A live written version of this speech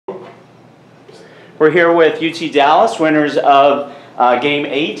We're here with UT Dallas, winners of Game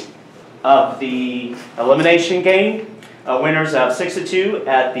 8 of the elimination game, winners of 6-2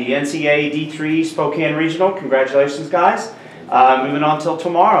 at the NCAAD Div Spokane Regional. Congratulations, guys. Moving on till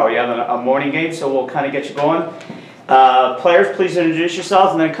tomorrow. You have a morning game, so we'll kind of get you going. Players, please introduce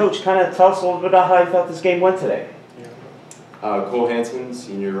yourselves, and then Coach, kind of tell us a little bit about how you thought this game went today. Cole Hanson,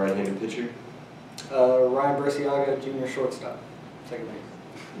 senior right-handed pitcher. Ryan Burciaga, junior shortstop, second base.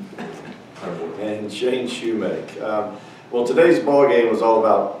 And Shane Shewmake. Well, today's ball game was all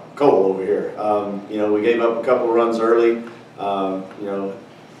about Cole over here. You know, we gave up a couple runs early, you know,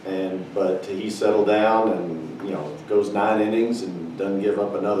 but he settled down and, you know, goes 9 innings and doesn't give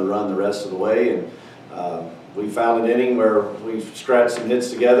up another run the rest of the way. And we found an inning where we scratched some hits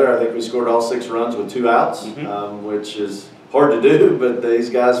together. I think we scored all 6 runs with 2 outs, which is hard to do, but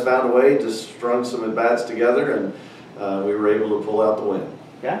these guys found a way, just strung some at-bats together, and we were able to pull out the win.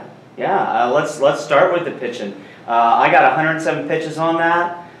 Yeah. Let's start with the pitching. I got 107 pitches on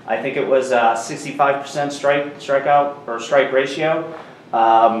that. I think it was 65% strikeout or strike ratio.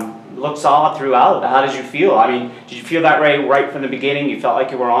 Looked solid throughout. How did you feel? I mean, did you feel that way right from the beginning? You felt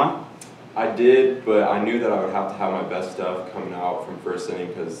like you were on? I did, but I knew that I would have to have my best stuff coming out from first inning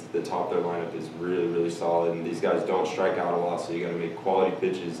because the top of their lineup is really, really solid, and these guys don't strike out a lot, so you got to make quality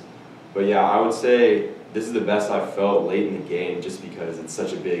pitches. But yeah, I would say this is the best I've felt late in the game, just because it's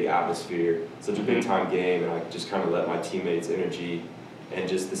such a big atmosphere, such a big time game, and I just kind of let my teammates' energy and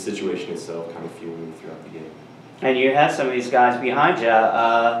just the situation itself kind of fuel me throughout the game. And you had some of these guys behind you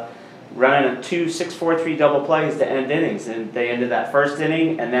running a 2 6-4-3 double plays to end innings, and they ended that first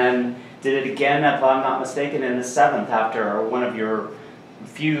inning and then did it again, if I'm not mistaken, in the 7th after one of your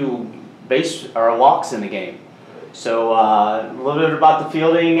few base or walks in the game. So a little bit about the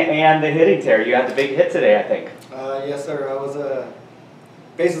fielding and the hitting, Terry. You had the big hit today, I think. Yes, sir. I was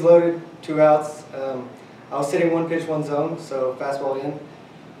bases loaded, 2 outs. I was sitting 1 pitch, 1 zone, so fastball in,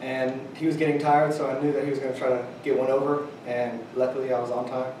 and he was getting tired, so I knew that he was going to try to get one over, and luckily I was on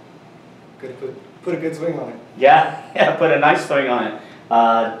time. Could put a good swing on it. Yeah, put a nice swing on it.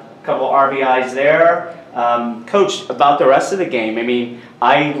 Couple RBIs there. Coach, about the rest of the game, I mean,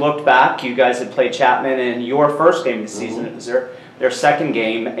 I looked back, you guys had played Chapman in your first game of the season. It was their second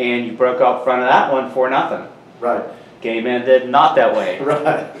game, and you broke out front of that one 4-0. Right. Game ended not that way.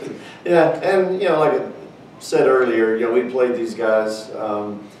 Right. Yeah, and, you know, like I said earlier, you know, we played these guys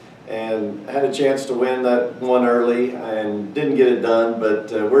and had a chance to win that one early and didn't get it done,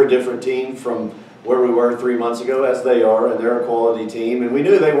 but we're a different team from where we were 3 months ago, as they are, and they're a quality team, and we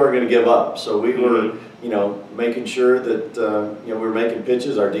knew they weren't going to give up. So we were, you know, making sure that you know, we were making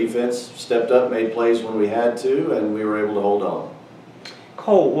pitches. Our defense stepped up, made plays when we had to, and we were able to hold on.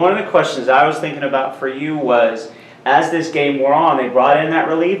 Cole, one of the questions I was thinking about for you was, as this game wore on, they brought in that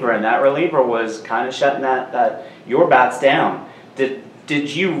reliever, and that reliever was kind of shutting your bats down.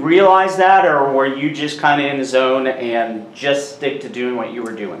 Did you realize that, or were you just kind of in the zone and just stick to doing what you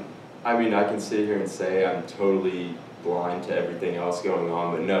were doing? I mean, I can sit here and say I'm totally blind to everything else going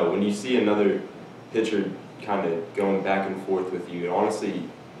on, but no, when you see another pitcher kind of going back and forth with you, honestly,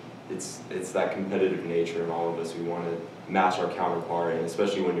 it's that competitive nature in all of us. We want to match our counterpart, and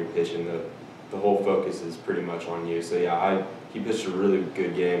especially when you're pitching, the whole focus is pretty much on you. So yeah, he pitched a really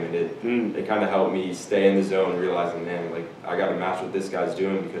good game, and it kind of helped me stay in the zone, realizing, man, like, I got to match what this guy's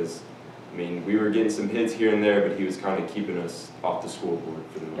doing, because I mean, we were getting some hits here and there, but he was kind of keeping us off the scoreboard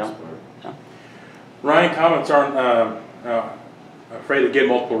for the most part. Yeah. Ryan, Comets aren't afraid to get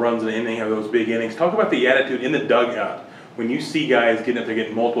multiple runs in the inning of those big innings. Talk about the attitude in the dugout when you see guys getting up there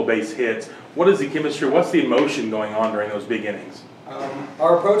getting multiple base hits. What is the chemistry? What's the emotion going on during those big innings?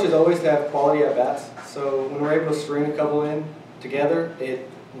 Our approach is always to have quality at bats. So when we're able to string a couple in together, it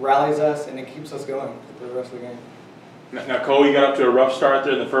rallies us and it keeps us going for the rest of the game. Now, Cole, you got up to a rough start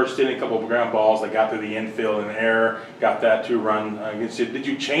there in the first inning, a couple of ground balls that got through the infield and error, got that 2-run against you. Did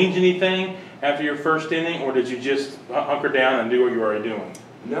you change anything after your first inning, or did you just hunker down and do what you were already doing?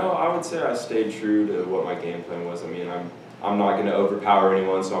 No, I would say I stayed true to what my game plan was. I mean, I'm not going to overpower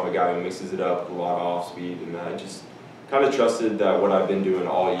anyone, so I'm a guy who mixes it up with a lot of off speed, and I just kind of trusted that what I've been doing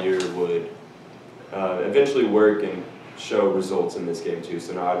all year would eventually work and show results in this game too.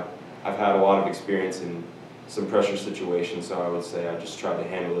 So now I've had a lot of experience in some pressure situations, so I would say I just tried to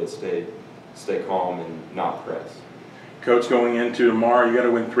handle it, stay calm, and not press. Coach, going into tomorrow, you got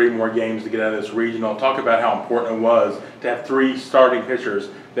to win 3 more games to get out of this regional. Talk about how important it was to have 3 starting pitchers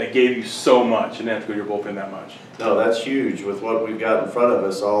that gave you so much and have to go to your bullpen that much. No, that's huge with what we've got in front of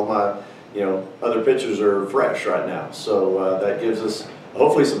us. All my, you know, other pitchers are fresh right now, so that gives us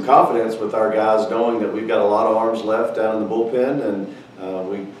hopefully some confidence with our guys, knowing that we've got a lot of arms left down in the bullpen, and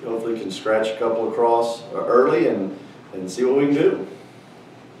we hopefully can scratch a couple across early and see what we can do.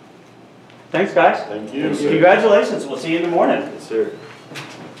 Thanks, guys. Thank you. Congratulations. We'll see you in the morning. Yes, sir.